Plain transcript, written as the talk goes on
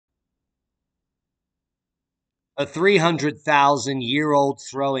A 300,000-year-old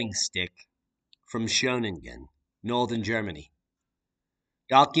throwing stick from Schöningen, northern Germany,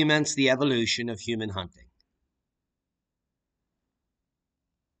 documents the evolution of human hunting.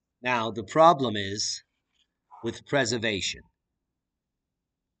 Now, the problem is with preservation.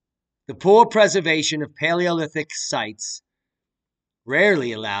 The poor preservation of Paleolithic sites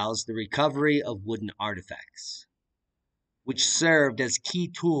rarely allows the recovery of wooden artifacts, which served as key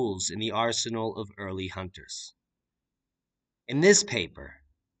tools in the arsenal of early hunters. In this paper,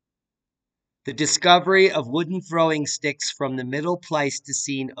 the discovery of wooden throwing sticks from the Middle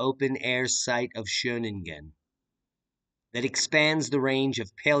Pleistocene open-air site of Schöningen that expands the range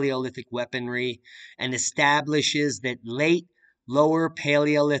of Paleolithic weaponry and establishes that late Lower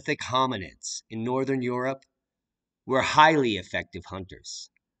Paleolithic hominids in northern Europe were highly effective hunters,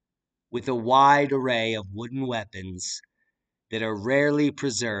 with a wide array of wooden weapons that are rarely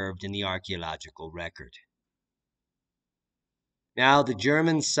preserved in the archaeological record. Now, the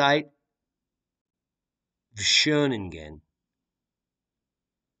German site of Schöningen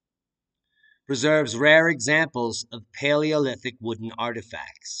preserves rare examples of Paleolithic wooden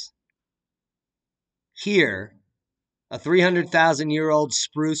artifacts. Here, a 300,000-year-old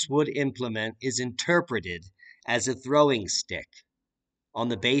spruce wood implement is interpreted as a throwing stick on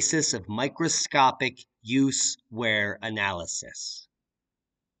the basis of microscopic use-wear analysis.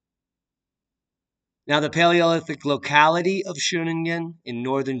 Now, the Paleolithic locality of Schöningen in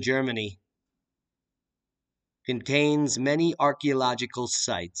northern Germany contains many archaeological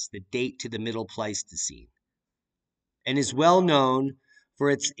sites that date to the Middle Pleistocene and is well known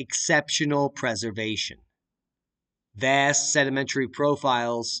for its exceptional preservation. Vast sedimentary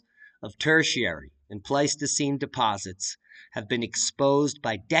profiles of Tertiary and Pleistocene deposits have been exposed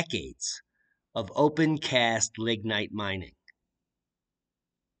by decades of open-cast lignite mining.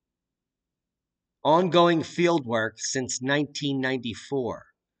 Ongoing fieldwork since 1994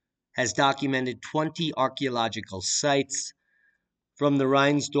 has documented 20 archaeological sites from the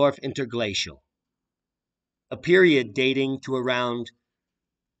Reinsdorf Interglacial, a period dating to around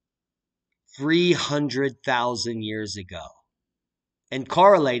 300,000 years ago, and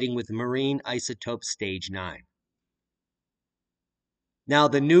correlating with marine isotope stage 9. Now,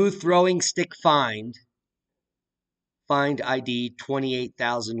 the new throwing stick find ID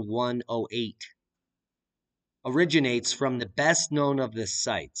 28108, originates from the best known of the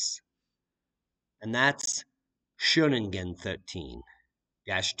sites, and that's Schöningen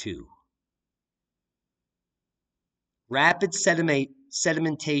 13-2. Rapid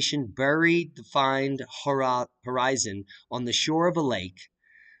sedimentation buried the find horizon on the shore of a lake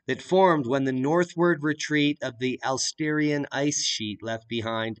that formed when the northward retreat of the Alsterian ice sheet left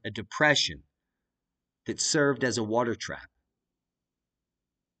behind a depression that served as a water trap.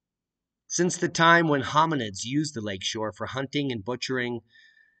 Since the time when hominids used the lakeshore for hunting and butchering,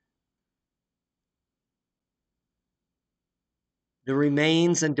 the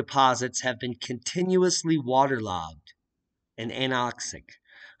remains and deposits have been continuously waterlogged and anoxic,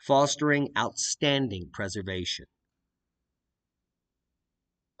 fostering outstanding preservation.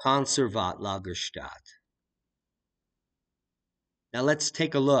 Conservat Lagerstadt. Now let's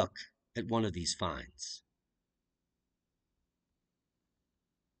take a look at one of these finds.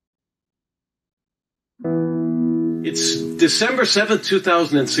 It's December 7th,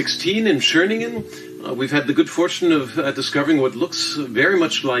 2016 in Schöningen. We've had the good fortune of discovering what looks very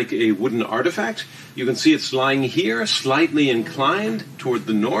much like a wooden artifact. You can see it's lying here, slightly inclined toward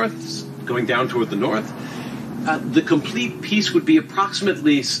the north, going down toward the north. The complete piece would be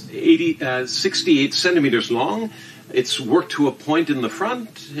approximately 68 centimeters long. It's worked to a point in the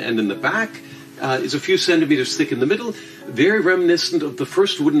front and in the back. Is a few centimeters thick in the middle, very reminiscent of the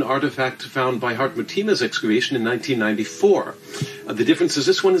first wooden artifact found by Hartmut Thiema's excavation in 1994. The difference is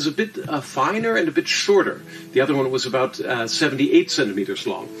this one is a bit finer and a bit shorter. The other one was about 78 centimeters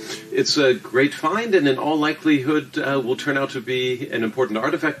long. It's a great find, and in all likelihood will turn out to be an important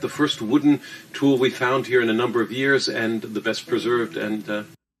artifact, the first wooden tool we found here in a number of years, and the best preserved, and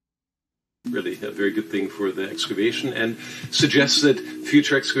really a very good thing for the excavation, and suggests that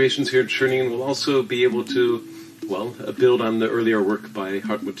future excavations here at Schöningen will also be able to, well, build on the earlier work by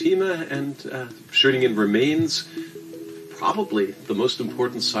Hartmut Thiema, and Schöningen remains probably the most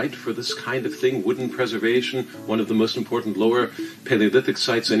important site for this kind of thing, wooden preservation, one of the most important lower Paleolithic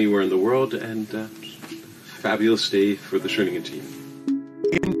sites anywhere in the world, and fabulous day for the Schöningen team.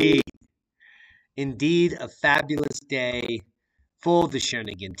 Indeed, a fabulous day for the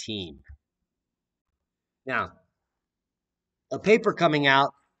Schöningen team. Now, a paper coming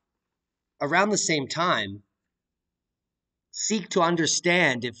out around the same time seek to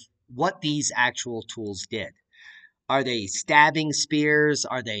understand what these actual tools did. Are they stabbing spears?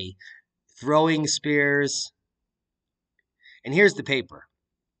 Are they throwing spears? And here's the paper: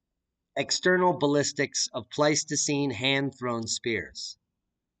 External Ballistics of Pleistocene Hand-Thrown Spears,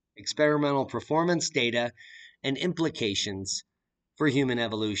 Experimental Performance Data and Implications for Human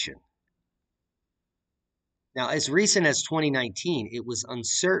Evolution. Now, as recent as 2019, it was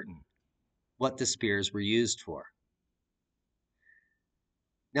uncertain what the spears were used for.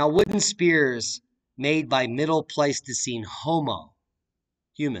 Now, wooden spears made by Middle Pleistocene Homo,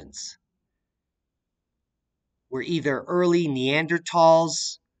 humans, were either early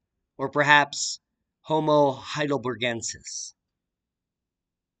Neanderthals or perhaps Homo heidelbergensis.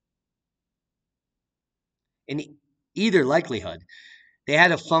 In either likelihood, they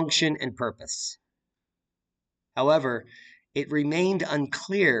had a function and purpose. However, it remained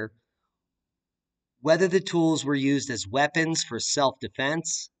unclear whether the tools were used as weapons for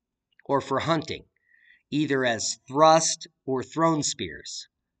self-defense or for hunting, either as thrust or thrown spears,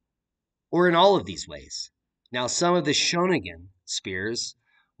 or in all of these ways. Now, some of the Schöningen spears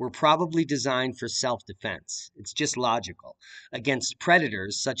were probably designed for self-defense. It's just logical, against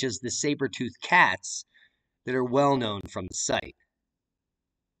predators such as the saber-toothed cats that are well known from the site,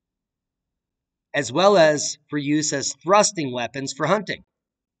 as well as for use as thrusting weapons for hunting.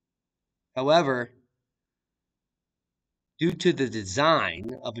 However, due to the design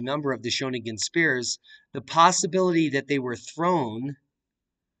of a number of the Schöningen spears, the possibility that they were thrown,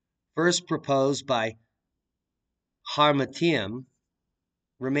 first proposed by Harmatium,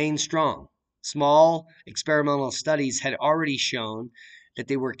 remained strong. Small experimental studies had already shown that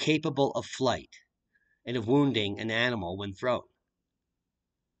they were capable of flight and of wounding an animal when thrown.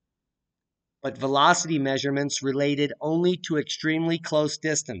 But velocity measurements related only to extremely close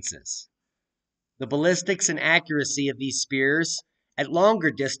distances. The ballistics and accuracy of these spears at longer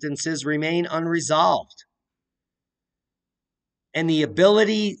distances remain unresolved. And the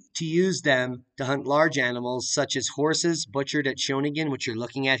ability to use them to hunt large animals such as horses butchered at Schöningen, which you're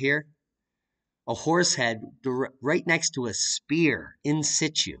looking at here, a horse head right next to a spear in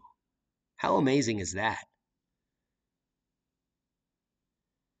situ. How amazing is that?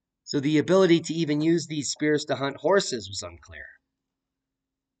 So the ability to even use these spears to hunt horses was unclear.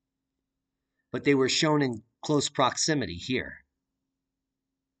 But they were shown in close proximity here.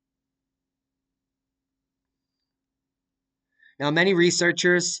 Now, many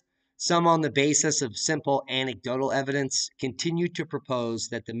researchers, some on the basis of simple anecdotal evidence, continue to propose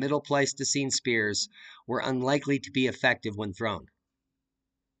that the Middle Pleistocene spears were unlikely to be effective when thrown.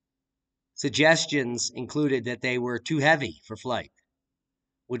 Suggestions included that they were too heavy for flight,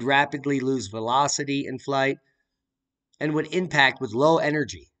 would rapidly lose velocity in flight, and would impact with low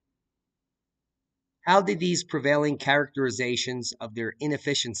energy. How did these prevailing characterizations of their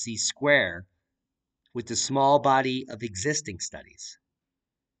inefficiency square with the small body of existing studies,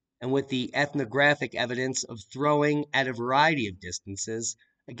 and with the ethnographic evidence of throwing at a variety of distances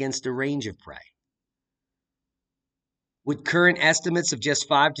against a range of prey? Would current estimates of just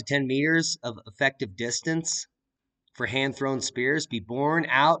 5 to 10 meters of effective distance for hand-thrown spears be borne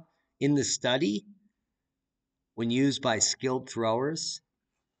out in the study when used by skilled throwers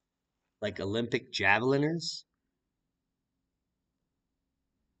like Olympic javeliners?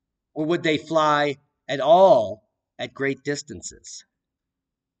 Or would they fly at all at great distances?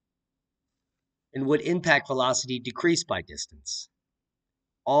 And would impact velocity decrease by distance?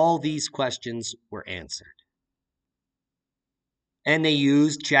 All these questions were answered. And they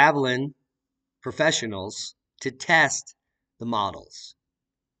used javelin professionals to test the models.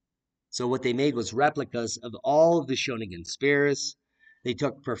 So what they made was replicas of all of the Schöningen spears. They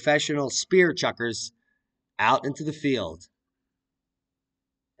took professional spear chuckers out into the field,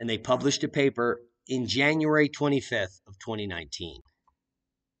 and they published a paper in January 25th of 2019.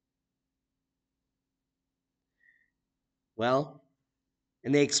 Well,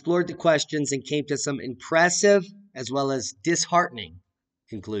 and they explored the questions and came to some impressive as well as disheartening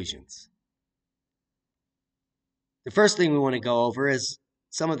conclusions. The first thing we want to go over is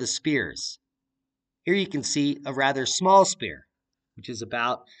some of the spears. Here you can see a rather small spear,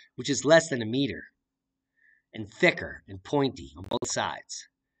 which is less than a meter, and thicker and pointy on both sides.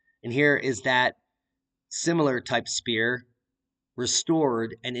 And here is that similar type spear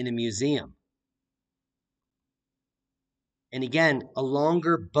restored and in a museum. And again, a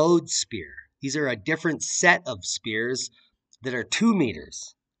longer bowed spear. These are a different set of spears that are 2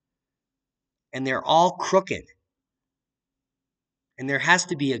 meters. And they're all crooked. And there has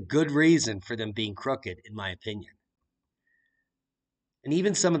to be a good reason for them being crooked, in my opinion. And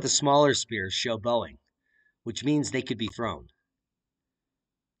even some of the smaller spears show bowing, which means they could be thrown.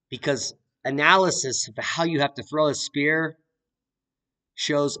 Because analysis of how you have to throw a spear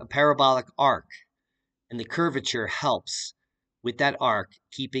shows a parabolic arc, and the curvature helps with that arc,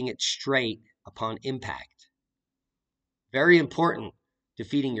 keeping it straight upon impact. Very important to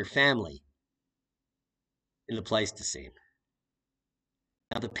feeding your family in the Pleistocene.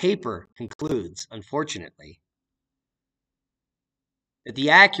 Now, the paper concludes, unfortunately, that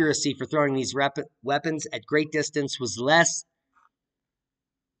the accuracy for throwing these weapons at great distance was less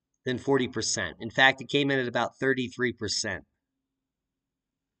than 40%. In fact, it came in at about 33%.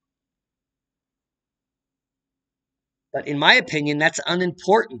 But in my opinion, that's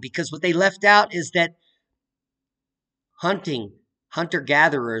unimportant because what they left out is that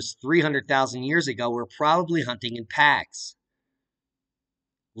hunter-gatherers 300,000 years ago were probably hunting in packs,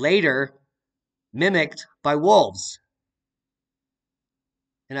 later mimicked by wolves.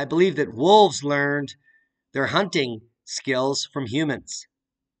 And I believe that wolves learned their hunting skills from humans,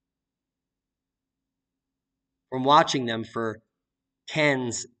 from watching them for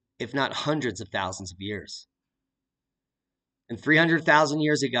tens, if not hundreds of thousands of years. And 300,000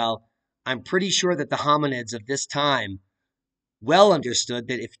 years ago, I'm pretty sure that the hominids of this time well understood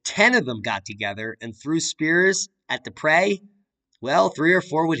that if 10 of them got together and threw spears at the prey, well, 3 or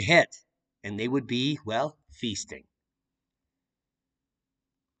 4 would hit, and they would be, well, feasting.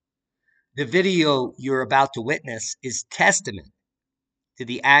 The video you're about to witness is testament to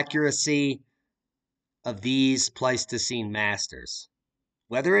the accuracy of these Pleistocene masters.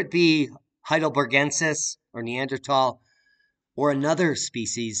 Whether it be Heidelbergensis or Neanderthal or another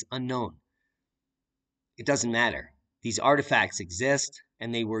species unknown, it doesn't matter. These artifacts exist,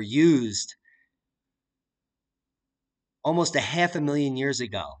 and they were used almost 500,000 years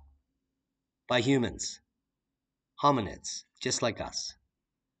ago by humans, hominids, just like us.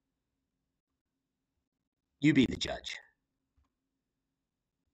 You be the judge.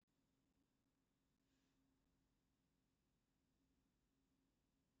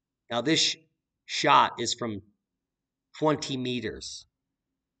 Now, this shot is from 20 meters,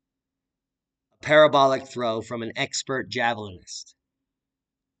 a parabolic throw from an expert javelinist.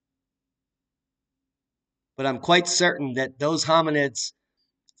 But I'm quite certain that those hominids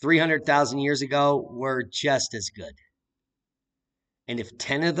 300,000 years ago were just as good. And if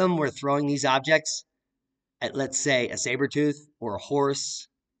 10 of them were throwing these objects at, let's say, a saber-tooth or a horse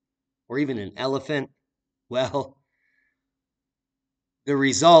or even an elephant, well, the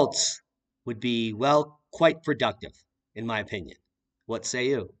results would be, well, quite productive, in my opinion. What say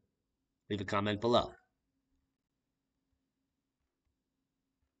you? Leave a comment below.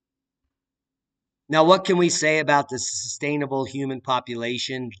 Now, what can we say about the sustainable human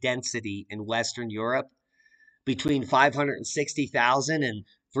population density in Western Europe between 560,000 and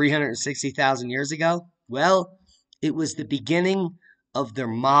 360,000 years ago? Well, it was the beginning of their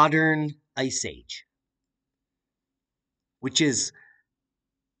modern ice age, which is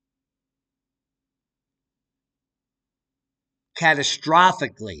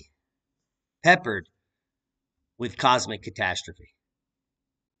catastrophically peppered with cosmic catastrophe.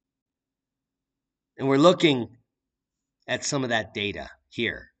 And we're looking at some of that data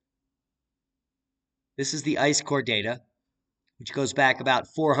here. This is the ice core data, which goes back about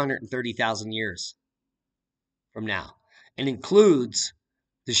 430,000 years from now, and includes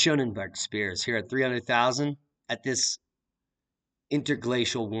the Schöningen spears here at 300,000 at this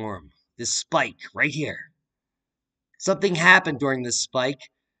interglacial warm, this spike right here. Something happened during this spike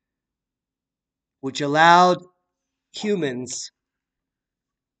which allowed humans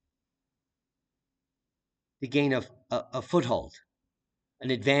to gain a foothold, an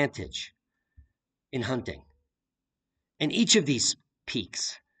advantage in hunting. And each of these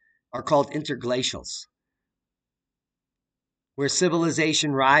peaks are called interglacials, where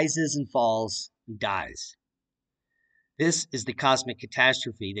civilization rises and falls and dies. This is the cosmic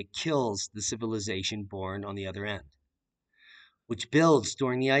catastrophe that kills the civilization born on the other end, which builds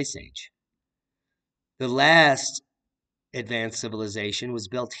during the Ice Age. The last advanced civilization was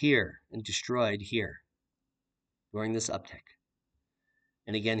built here and destroyed here during this uptick.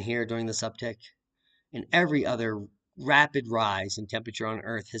 And again here during this uptick. And every other rapid rise in temperature on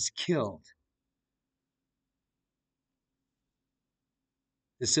Earth has killed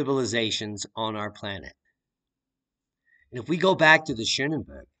the civilizations on our planet. And if we go back to the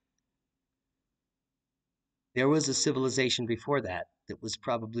Schöningen, there was a civilization before that that was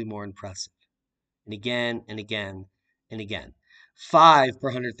probably more impressive. And again and again and again. 5 per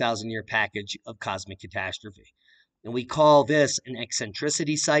 100,000 year package of cosmic catastrophe. And we call this an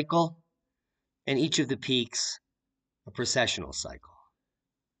eccentricity cycle, and each of the peaks a precessional cycle.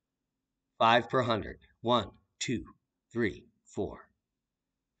 5 per 100. 1, 2, 3, 4,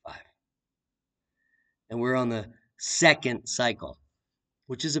 5. And we're on the second cycle,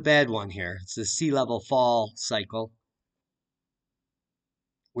 which is a bad one here. It's the sea level fall cycle,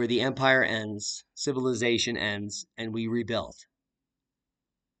 where the empire ends, civilization ends, and we rebuild.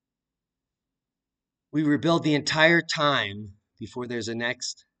 We rebuild the entire time before there's a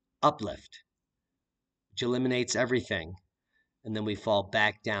next uplift, which eliminates everything, and then we fall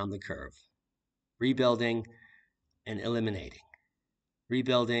back down the curve, rebuilding and eliminating,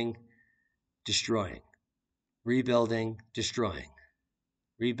 rebuilding, destroying, rebuilding, destroying,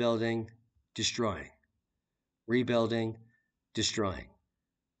 rebuilding, destroying, rebuilding, destroying,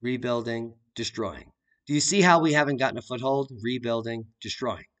 rebuilding, destroying. Do you see how we haven't gotten a foothold? Rebuilding,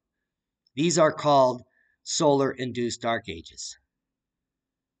 destroying. These are called solar-induced dark ages.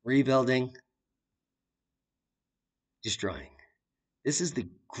 Rebuilding, destroying. This is the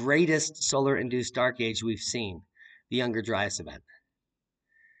greatest solar-induced dark age we've seen, the Younger Dryas event.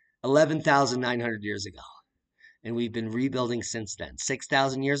 11,900 years ago. And we've been rebuilding since then.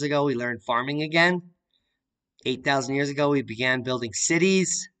 6,000 years ago, we learned farming again. 8,000 years ago, we began building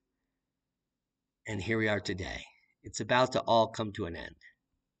cities. And here we are today. It's about to all come to an end.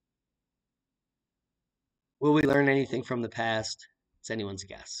 Will we learn anything from the past? It's anyone's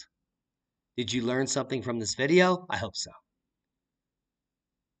guess. Did you learn something from this video? I hope so.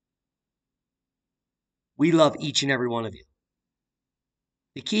 We love each and every one of you.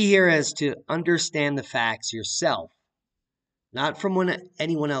 The key here is to understand the facts yourself, not from what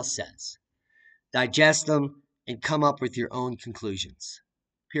anyone else says. Digest them and come up with your own conclusions.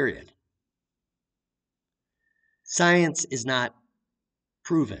 Period. Science is not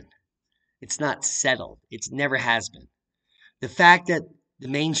proven. It's not settled. It never has been. The fact that the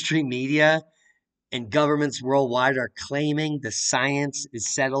mainstream media and governments worldwide are claiming the science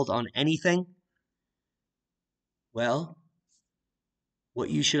is settled on anything, well, what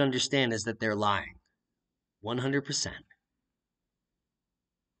you should understand is that they're lying. 100%.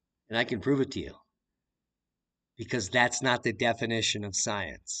 And I can prove it to you. Because that's not the definition of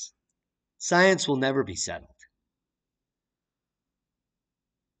science. Science will never be settled.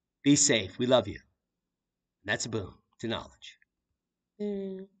 Be safe. We love you. That's a boom to knowledge.